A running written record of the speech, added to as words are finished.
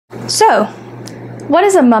So, what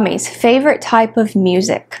is a mummy's favorite type of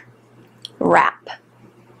music? Rap.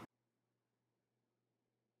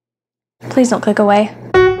 Please don't click away.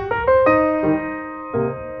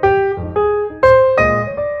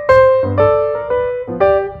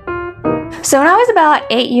 So when I was about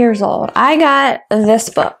 8 years old, I got this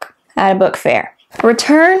book at a book fair.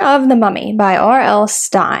 Return of the Mummy by R.L.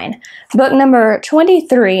 Stine, book number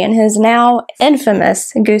 23 in his now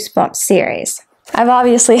infamous Goosebumps series. I've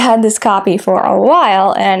obviously had this copy for a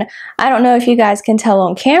while, and I don't know if you guys can tell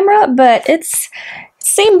on camera, but it's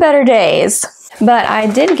seen better days. But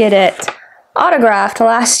I did get it autographed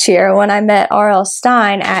last year when I met R.L.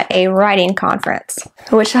 Stine at a writing conference,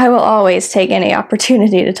 which I will always take any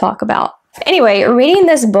opportunity to talk about. Anyway, reading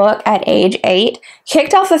this book at age 8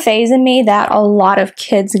 kicked off a phase in me that a lot of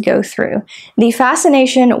kids go through, the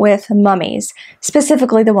fascination with mummies,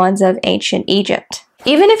 specifically the ones of ancient Egypt.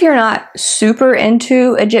 Even if you're not super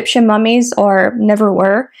into Egyptian mummies or never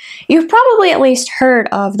were, you've probably at least heard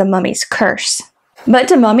of the mummy's curse. But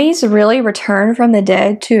do mummies really return from the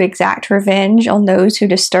dead to exact revenge on those who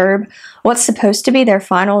disturb what's supposed to be their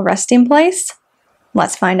final resting place?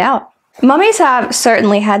 Let's find out. Mummies have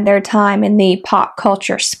certainly had their time in the pop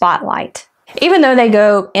culture spotlight. Even though they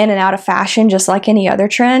go in and out of fashion just like any other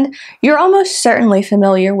trend, you're almost certainly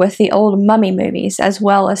familiar with the old mummy movies as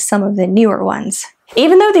well as some of the newer ones.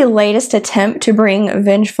 Even though the latest attempt to bring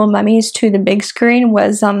vengeful mummies to the big screen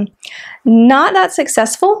was not that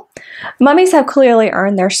successful, mummies have clearly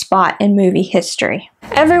earned their spot in movie history.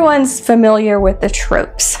 Everyone's familiar with the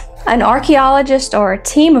tropes. An archaeologist or a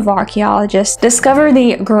team of archaeologists discover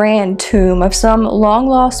the grand tomb of some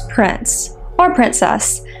long-lost prince or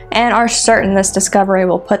princess and are certain this discovery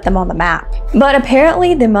will put them on the map. But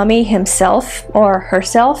apparently the mummy himself or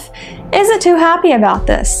herself isn't too happy about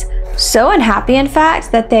this. So unhappy, in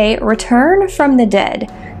fact, that they return from the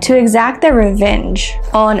dead to exact their revenge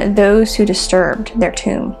on those who disturbed their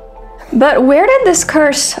tomb. But where did this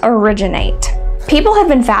curse originate? People have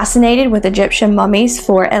been fascinated with Egyptian mummies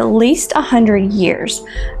for at least 100 years,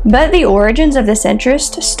 but the origins of this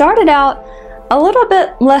interest started out a little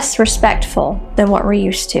bit less respectful than what we're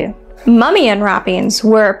used to. Mummy unwrappings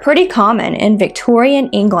were pretty common in Victorian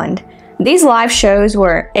England. These live shows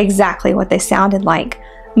were exactly what they sounded like.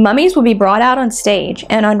 Mummies would be brought out on stage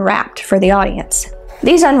and unwrapped for the audience.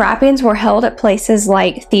 These unwrappings were held at places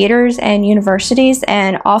like theaters and universities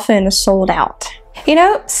and often sold out. You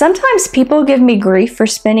know, sometimes people give me grief for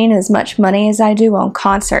spending as much money as I do on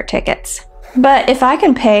concert tickets. But if I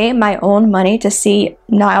can pay my own money to see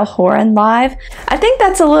Niall Horan live, I think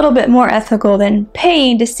that's a little bit more ethical than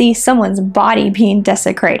paying to see someone's body being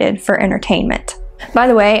desecrated for entertainment. By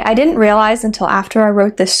the way, I didn't realize until after I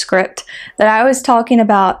wrote this script that I was talking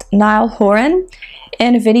about Niall Horan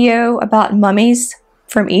in a video about mummies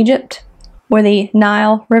from Egypt, where the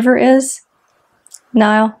Nile River is.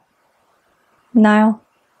 Nile.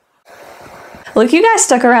 Look, you guys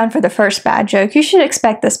stuck around for the first bad joke. You should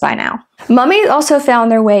expect this by now. Mummies also found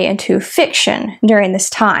their way into fiction during this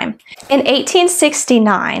time. In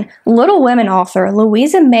 1869, Little Women author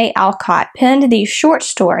Louisa May Alcott penned the short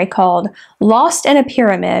story called Lost in a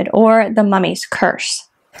Pyramid, or The Mummy's Curse.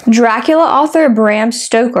 Dracula author Bram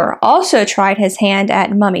Stoker also tried his hand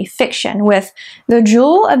at mummy fiction with The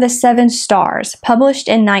Jewel of the Seven Stars, published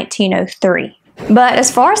in 1903. But as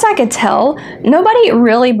far as I could tell, nobody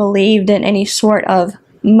really believed in any sort of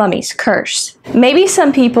mummy's curse. Maybe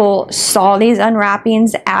some people saw these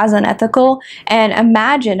unwrappings as unethical and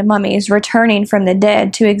imagined mummies returning from the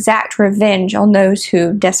dead to exact revenge on those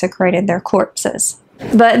who desecrated their corpses.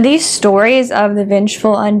 But these stories of the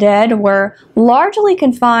vengeful undead were largely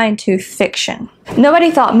confined to fiction. Nobody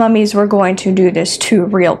thought mummies were going to do this to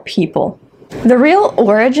real people. The real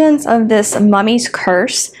origins of this mummy's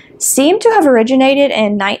curse seem to have originated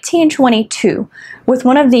in 1922 with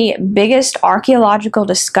one of the biggest archaeological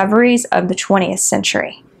discoveries of the 20th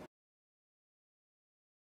century.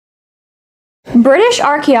 British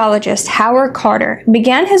archaeologist Howard Carter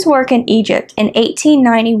began his work in Egypt in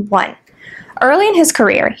 1891. Early in his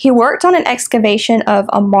career, he worked on an excavation of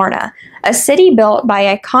Amarna, a city built by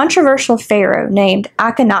a controversial pharaoh named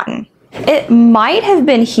Akhenaten. It might have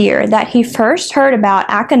been here that he first heard about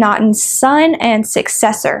Akhenaten's son and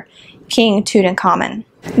successor, King Tutankhamun.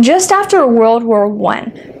 Just after World War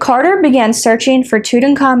I, Carter began searching for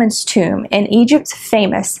Tutankhamun's tomb in Egypt's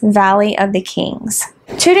famous Valley of the Kings.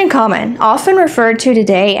 Tutankhamun, often referred to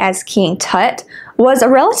today as King Tut, was a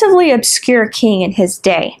relatively obscure king in his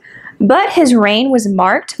day, but his reign was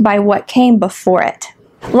marked by what came before it.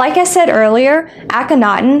 Like I said earlier,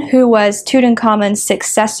 Akhenaten, who was Tutankhamun's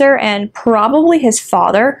successor and probably his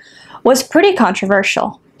father, was pretty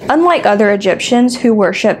controversial. Unlike other Egyptians who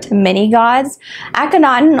worshipped many gods,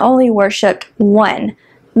 Akhenaten only worshipped one,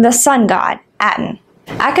 the sun god, Aten.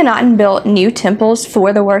 Akhenaten built new temples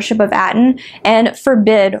for the worship of Aten and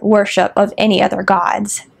forbid worship of any other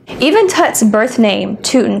gods. Even Tut's birth name,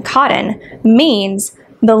 Tutankhaten, means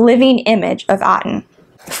the living image of Aten.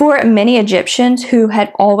 For many Egyptians who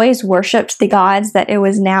had always worshipped the gods that it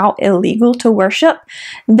was now illegal to worship,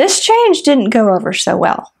 this change didn't go over so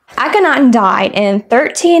well. Akhenaten died in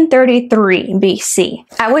 1333 BC,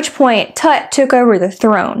 at which point Tut took over the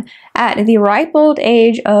throne at the ripe old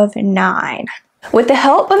age of 9. With the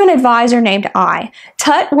help of an advisor named Ai,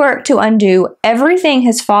 Tut worked to undo everything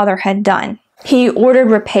his father had done. He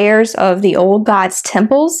ordered repairs of the old gods'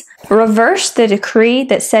 temples, reversed the decree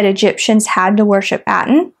that said Egyptians had to worship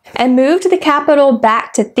Aten, and moved the capital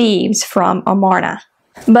back to Thebes from Amarna.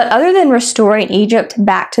 But other than restoring Egypt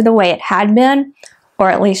back to the way it had been, or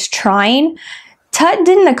at least trying, Tut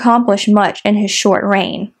didn't accomplish much in his short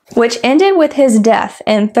reign, which ended with his death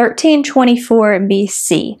in 1324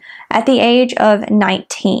 BC at the age of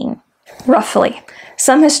 19, roughly.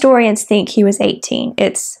 Some historians think he was 18.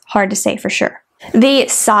 It's hard to say for sure. The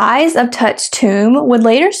size of Tut's tomb would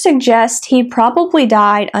later suggest he probably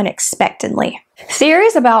died unexpectedly.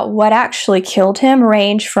 Theories about what actually killed him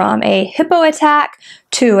range from a hippo attack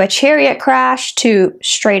to a chariot crash to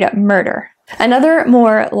straight-up murder. Another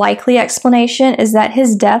more likely explanation is that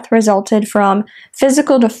his death resulted from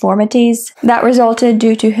physical deformities that resulted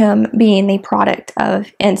due to him being the product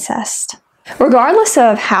of incest. Regardless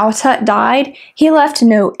of how Tut died, he left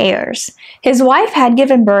no heirs. His wife had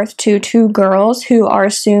given birth to 2 girls who are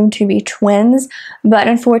assumed to be twins, but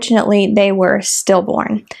unfortunately they were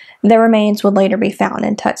stillborn. Their remains would later be found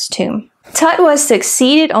in Tut's tomb. Tut was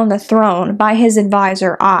succeeded on the throne by his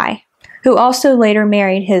advisor Ai, who also later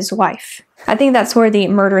married his wife. I think that's where the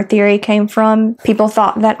murder theory came from. People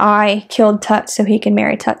thought that Ai killed Tut so he could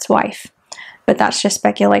marry Tut's wife, but that's just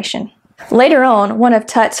speculation. Later on, one of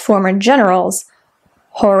Tut's former generals,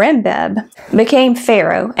 Horemheb, became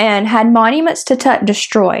pharaoh and had monuments to Tut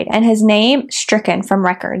destroyed and his name stricken from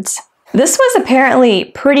records. This was apparently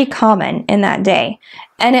pretty common in that day,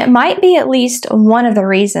 and it might be at least one of the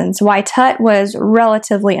reasons why Tut was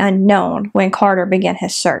relatively unknown when Carter began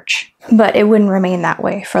his search. But it wouldn't remain that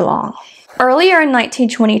way for long. Earlier in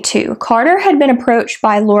 1922, Carter had been approached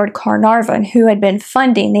by Lord Carnarvon, who had been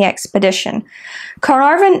funding the expedition.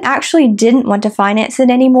 Carnarvon actually didn't want to finance it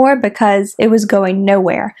anymore because it was going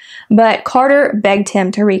nowhere, but Carter begged him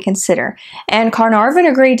to reconsider, and Carnarvon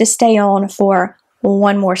agreed to stay on for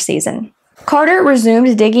one more season. Carter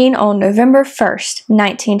resumed digging on November 1st,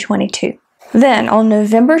 1922. Then, on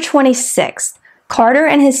November 26th, Carter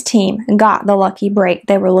and his team got the lucky break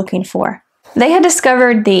they were looking for. They had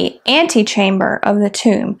discovered the antechamber of the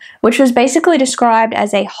tomb, which was basically described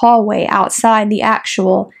as a hallway outside the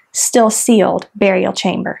actual, still sealed, burial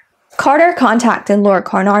chamber. Carter contacted Lord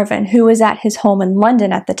Carnarvon, who was at his home in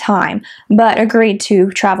London at the time, but agreed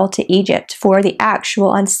to travel to Egypt for the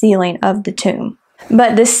actual unsealing of the tomb.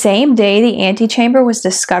 But the same day the antechamber was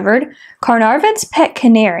discovered, Carnarvon's pet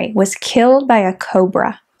canary was killed by a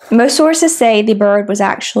cobra. Most sources say the bird was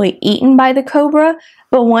actually eaten by the cobra,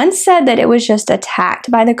 but one said that it was just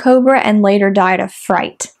attacked by the cobra and later died of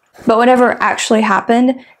fright. But whatever actually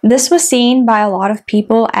happened, this was seen by a lot of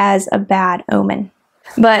people as a bad omen.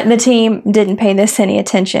 But the team didn't pay this any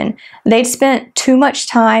attention. They'd spent too much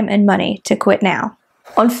time and money to quit now.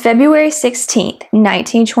 On February 16,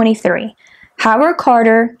 1923, Howard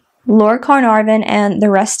Carter, Lord Carnarvon, and the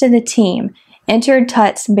rest of the team entered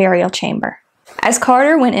Tut's burial chamber. As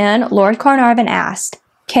Carter went in, Lord Carnarvon asked,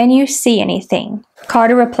 "Can you see anything?"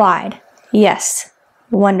 Carter replied, "Yes,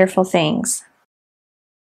 wonderful things."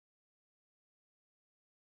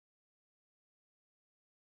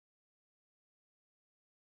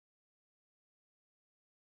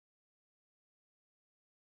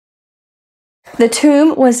 The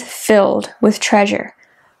tomb was filled with treasure,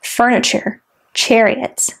 furniture,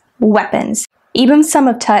 chariots, weapons, even some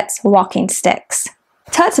of Tut's walking sticks.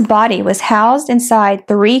 Tut's body was housed inside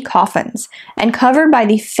 3 coffins and covered by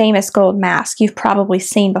the famous gold mask you've probably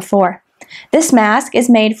seen before. This mask is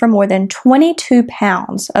made from more than 22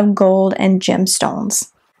 pounds of gold and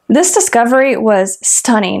gemstones. This discovery was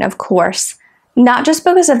stunning, of course, not just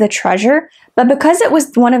because of the treasure, but because it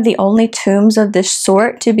was one of the only tombs of this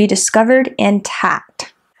sort to be discovered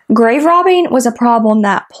intact. Grave robbing was a problem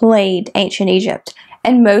that plagued ancient Egypt,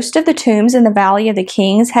 and most of the tombs in the Valley of the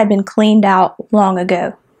Kings had been cleaned out long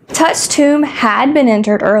ago. Tut's tomb had been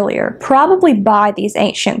entered earlier, probably by these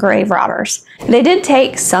ancient grave robbers. They did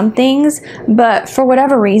take some things, but for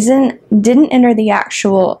whatever reason, didn't enter the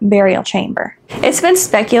actual burial chamber. It's been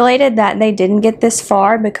speculated that they didn't get this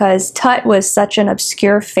far because Tut was such an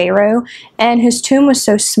obscure pharaoh and his tomb was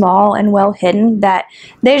so small and well hidden that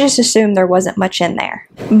they just assumed there wasn't much in there.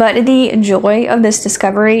 But the joy of this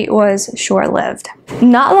discovery was short-lived.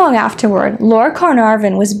 Not long afterward, Lord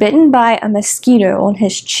Carnarvon was bitten by a mosquito on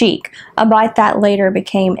his cheek, a bite that later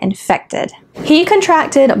became infected. He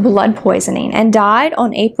contracted blood poisoning and died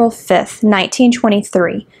on April 5th,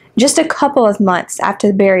 1923. Just a couple of months after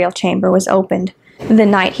the burial chamber was opened. The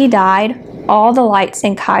night he died, all the lights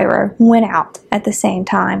in Cairo went out at the same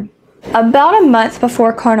time. About a month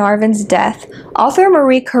before Carnarvon's death, author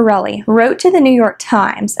Marie Corelli wrote to the New York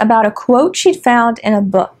Times about a quote she'd found in a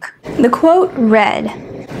book. The quote read,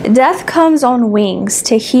 "Death comes on wings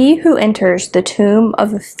to he who enters the tomb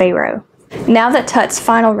of a pharaoh." Now that Tut's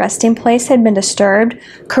final resting place had been disturbed,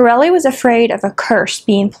 Corelli was afraid of a curse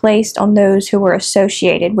being placed on those who were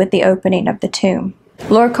associated with the opening of the tomb.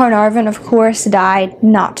 Lord Carnarvon, of course, died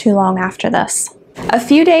not too long after this. A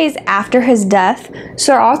few days after his death,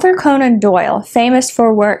 Sir Arthur Conan Doyle, famous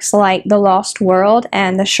for works like The Lost World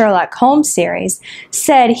and the Sherlock Holmes series,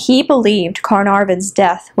 said he believed Carnarvon's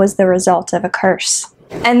death was the result of a curse.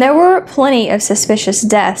 And there were plenty of suspicious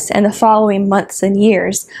deaths in the following months and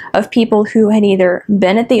years of people who had either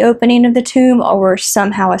been at the opening of the tomb or were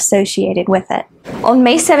somehow associated with it. On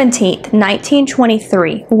May 17,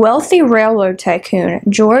 1923, wealthy railroad tycoon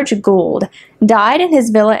George Gould died in his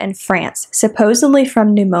villa in France, supposedly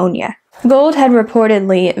from pneumonia. Gould had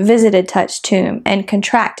reportedly visited Tut's tomb and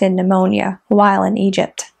contracted pneumonia while in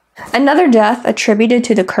Egypt. Another death attributed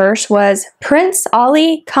to the curse was Prince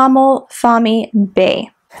Ali Kamal Fahmy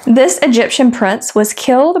Bey. This Egyptian prince was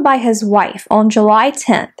killed by his wife on July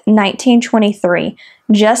 10, 1923,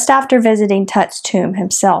 just after visiting Tut's tomb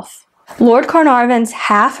himself. Lord Carnarvon's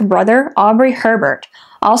half-brother, Aubrey Herbert,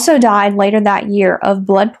 also died later that year of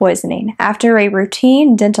blood poisoning after a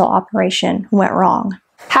routine dental operation went wrong.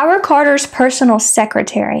 Howard Carter's personal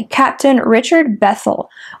secretary, Captain Richard Bethel,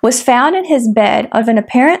 was found in his bed of an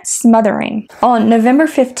apparent smothering on November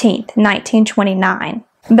 15, 1929.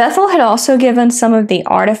 Bethel had also given some of the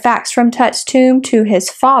artifacts from Tut's tomb to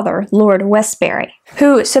his father, Lord Westbury,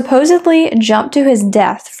 who supposedly jumped to his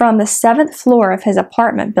death from the 7th floor of his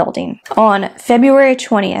apartment building on February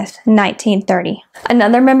 20th, 1930.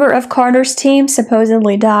 Another member of Carter's team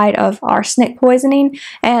supposedly died of arsenic poisoning,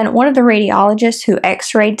 and one of the radiologists who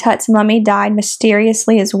x-rayed Tut's mummy died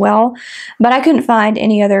mysteriously as well, but I couldn't find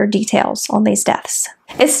any other details on these deaths.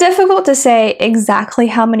 It's difficult to say exactly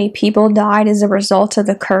how many people died as a result of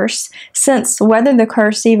the curse, since whether the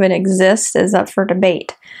curse even exists is up for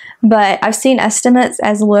debate. But I've seen estimates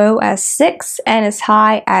as low as 6 and as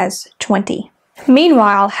high as 20.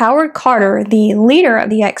 Meanwhile, Howard Carter, the leader of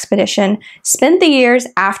the expedition, spent the years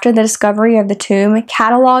after the discovery of the tomb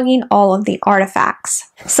cataloging all of the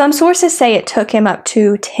artifacts. Some sources say it took him up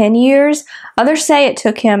to 10 years, others say it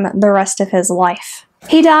took him the rest of his life.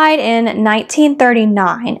 He died in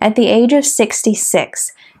 1939 at the age of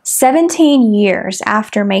 66, 17 years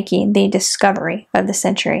after making the discovery of the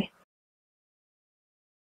century.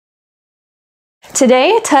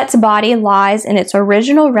 Today, Tut's body lies in its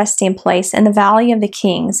original resting place in the Valley of the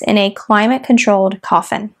Kings in a climate-controlled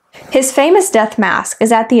coffin. His famous death mask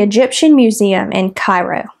is at the Egyptian Museum in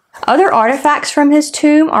Cairo. Other artifacts from his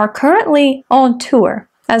tomb are currently on tour,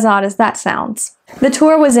 as odd as that sounds. The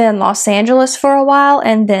tour was in Los Angeles for a while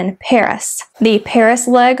and then Paris. The Paris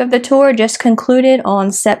leg of the tour just concluded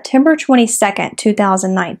on September 22nd,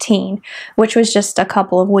 2019, which was just a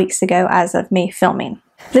couple of weeks ago as of me filming.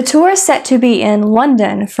 The tour is set to be in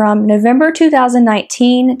London from November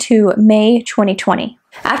 2019 to May 2020.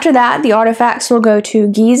 After that, the artifacts will go to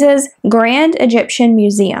Giza's Grand Egyptian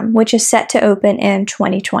Museum, which is set to open in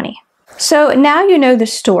 2020. So now you know the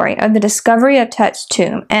story of the discovery of Tut's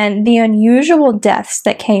tomb and the unusual deaths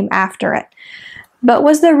that came after it. But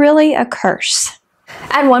was there really a curse?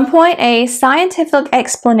 At one point, a scientific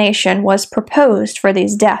explanation was proposed for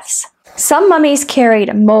these deaths. Some mummies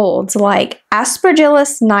carried molds like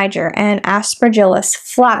Aspergillus niger and Aspergillus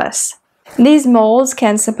flavus. These molds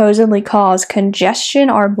can supposedly cause congestion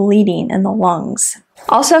or bleeding in the lungs.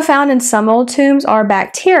 Also found in some old tombs are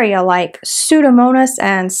bacteria like Pseudomonas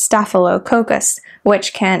and Staphylococcus,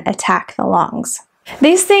 which can attack the lungs.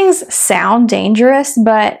 These things sound dangerous,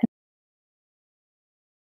 but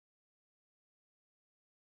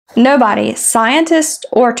nobody, scientist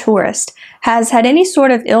or tourist, has had any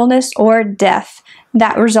sort of illness or death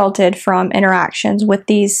that resulted from interactions with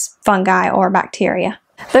these fungi or bacteria.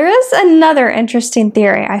 There is another interesting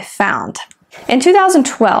theory I found. In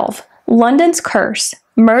 2012, London's curse,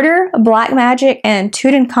 Murder, Black Magic, and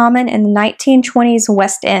Tutankhamun in the 1920s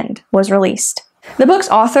West End was released. The book's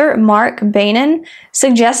author, Mark Bainan,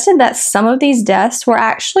 suggested that some of these deaths were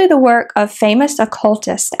actually the work of famous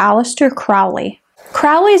occultist Aleister Crowley.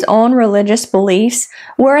 Crowley's own religious beliefs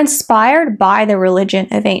were inspired by the religion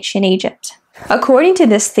of ancient Egypt. According to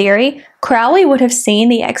this theory, Crowley would have seen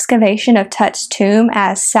the excavation of Tut's tomb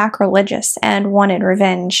as sacrilegious and wanted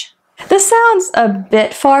revenge. This sounds a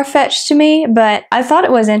bit far-fetched to me, but I thought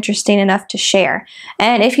it was interesting enough to share.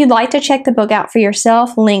 And if you'd like to check the book out for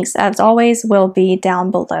yourself, links, as always, will be down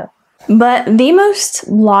below. But the most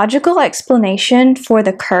logical explanation for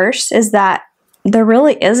the curse is that there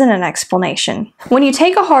really isn't an explanation. When you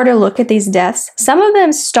take a harder look at these deaths, some of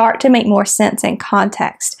them start to make more sense in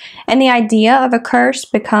context, and the idea of a curse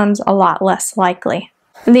becomes a lot less likely.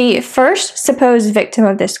 The first supposed victim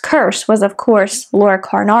of this curse was, of course, Lord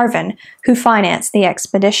Carnarvon, who financed the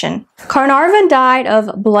expedition. Carnarvon died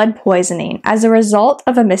of blood poisoning as a result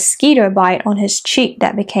of a mosquito bite on his cheek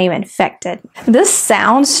that became infected. This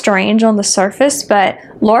sounds strange on the surface, but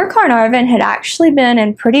Lord Carnarvon had actually been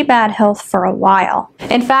in pretty bad health for a while.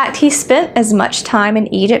 In fact, he spent as much time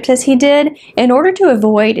in Egypt as he did in order to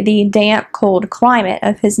avoid the damp, cold climate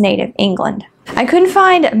of his native England. I couldn't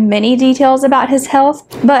find many details about his health,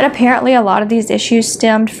 but apparently a lot of these issues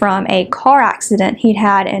stemmed from a car accident he'd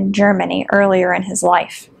had in Germany earlier in his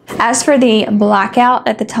life. As for the blackout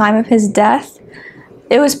at the time of his death,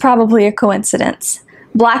 it was probably a coincidence.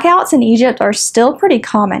 Blackouts in Egypt are still pretty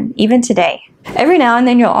common, even today. Every now and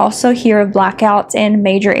then you'll also hear of blackouts in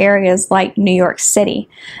major areas like New York City.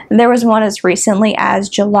 There was one as recently as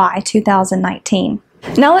July 2019.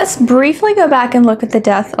 Now let's briefly go back and look at the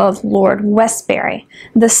death of Lord Westbury,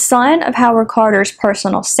 the son of Howard Carter's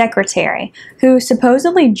personal secretary, who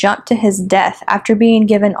supposedly jumped to his death after being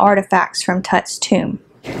given artifacts from Tut's tomb.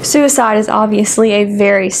 Suicide is obviously a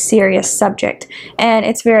very serious subject, and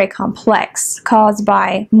it's very complex, caused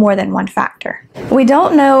by more than one factor. We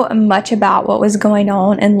don't know much about what was going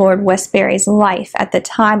on in Lord Westbury's life at the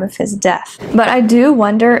time of his death, but I do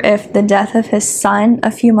wonder if the death of his son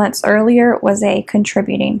a few months earlier was a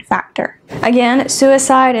contributing factor. Again,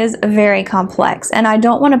 suicide is very complex, and I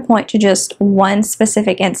don't want to point to just one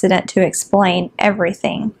specific incident to explain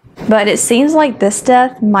everything. But it seems like this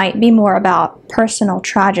death might be more about personal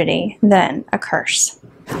tragedy than a curse.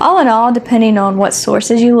 All in all, depending on what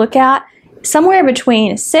sources you look at, somewhere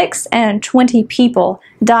between 6 and 20 people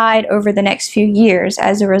died over the next few years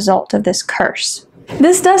as a result of this curse.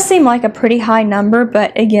 This does seem like a pretty high number,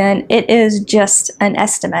 but again, it is just an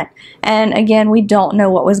estimate. And again, we don't know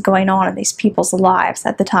what was going on in these people's lives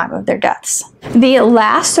at the time of their deaths. The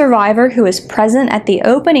last survivor who was present at the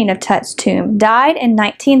opening of Tut's tomb died in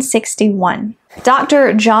 1961.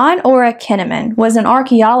 Dr. John Ora Kinnaman was an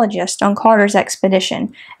archaeologist on Carter's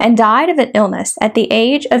expedition and died of an illness at the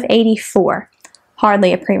age of 84.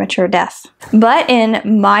 Hardly a premature death. But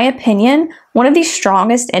in my opinion, one of the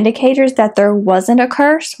strongest indicators that there wasn't a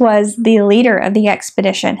curse was the leader of the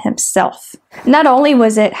expedition himself. Not only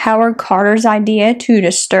was it Howard Carter's idea to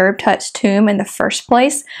disturb Tut's tomb in the first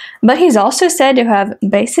place, but he's also said to have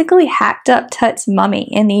basically hacked up Tut's mummy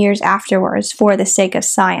in the years afterwards for the sake of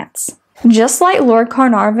science. Just like Lord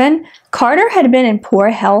Carnarvon, Carter had been in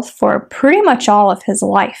poor health for pretty much all of his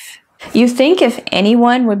life. You think if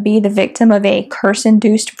anyone would be the victim of a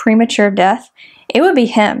curse-induced premature death, it would be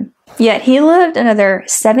him. Yet he lived another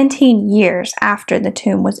 17 years after the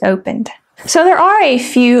tomb was opened. So there are a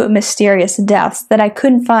few mysterious deaths that I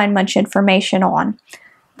couldn't find much information on.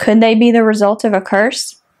 Could they be the result of a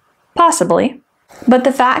curse? Possibly. But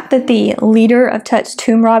the fact that the leader of Tut's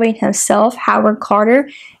tomb robbing himself, Howard Carter,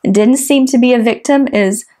 didn't seem to be a victim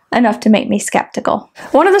is enough to make me skeptical.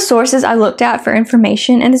 One of the sources I looked at for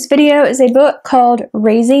information in this video is a book called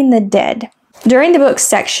Raising the Dead. During the book's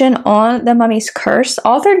section on the mummy's curse,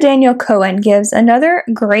 author Daniel Cohen gives another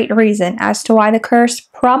great reason as to why the curse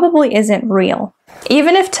probably isn't real.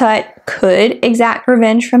 Even if Tut could exact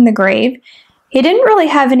revenge from the grave, he didn't really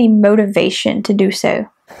have any motivation to do so.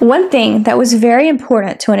 One thing that was very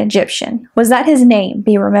important to an Egyptian was that his name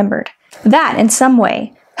be remembered. That, in some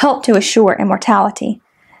way, helped to assure immortality.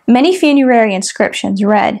 Many funerary inscriptions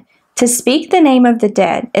read, "To speak the name of the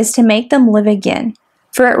dead is to make them live again,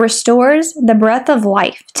 for it restores the breath of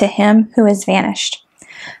life to him who has vanished."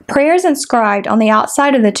 Prayers inscribed on the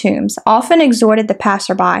outside of the tombs often exhorted the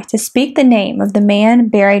passerby to speak the name of the man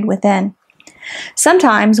buried within.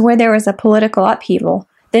 Sometimes, where there was a political upheaval,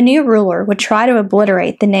 the new ruler would try to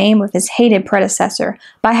obliterate the name of his hated predecessor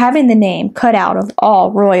by having the name cut out of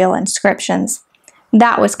all royal inscriptions.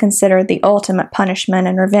 That was considered the ultimate punishment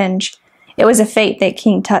and revenge. It was a fate that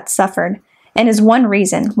King Tut suffered, and is one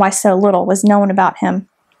reason why so little was known about him.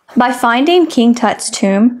 By finding King Tut's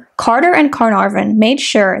tomb, Carter and Carnarvon made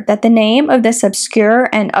sure that the name of this obscure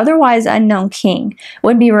and otherwise unknown king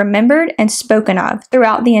would be remembered and spoken of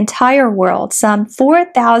throughout the entire world some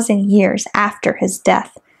 4,000 years after his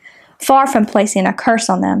death. Far from placing a curse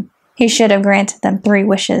on them, he should have granted them 3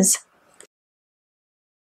 wishes.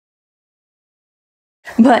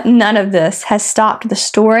 But none of this has stopped the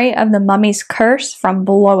story of the mummy's curse from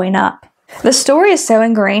blowing up. The story is so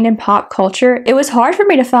ingrained in pop culture, it was hard for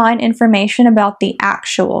me to find information about the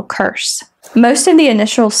actual curse. Most of the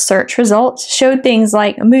initial search results showed things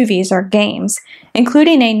like movies or games,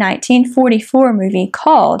 including a 1944 movie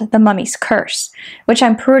called The Mummy's Curse, which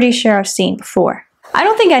I'm pretty sure I've seen before. I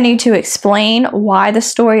don't think I need to explain why the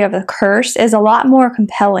story of the curse is a lot more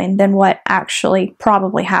compelling than what actually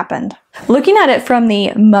probably happened. Looking at it from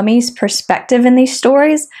the mummy's perspective in these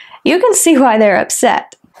stories, you can see why they're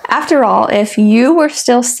upset. After all, if you were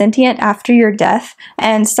still sentient after your death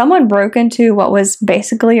and someone broke into what was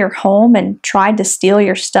basically your home and tried to steal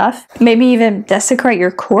your stuff, maybe even desecrate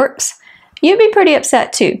your corpse, you'd be pretty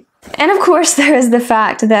upset too. And of course, there is the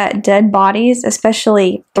fact that dead bodies,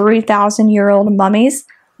 especially 3,000-year-old mummies,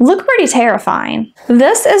 look pretty terrifying.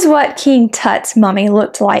 This is what King Tut's mummy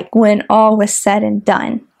looked like when all was said and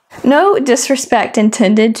done. No disrespect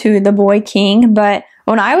intended to the boy king, but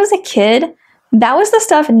when I was a kid, that was the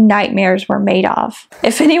stuff nightmares were made of.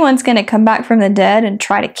 If anyone's gonna come back from the dead and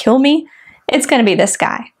try to kill me, it's gonna be this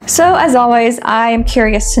guy. So as always, I am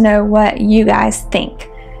curious to know what you guys think.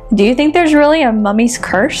 Do you think there's really a mummy's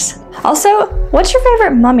curse? Also, what's your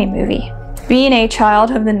favorite mummy movie? Being a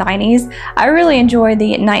child of the 90s, I really enjoyed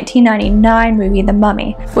the 1999 movie The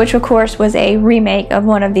Mummy, which of course was a remake of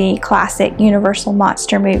one of the classic Universal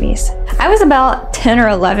monster movies. I was about 10 or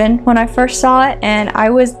 11 when I first saw it, and I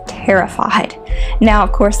was terrified. Now,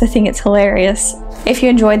 of course, I think it's hilarious. If you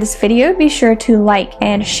enjoyed this video, be sure to like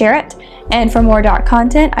and share it. And for more dark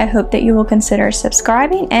content, I hope that you will consider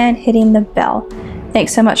subscribing and hitting the bell.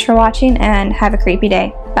 Thanks so much for watching, and have a creepy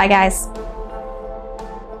day. Bye, guys.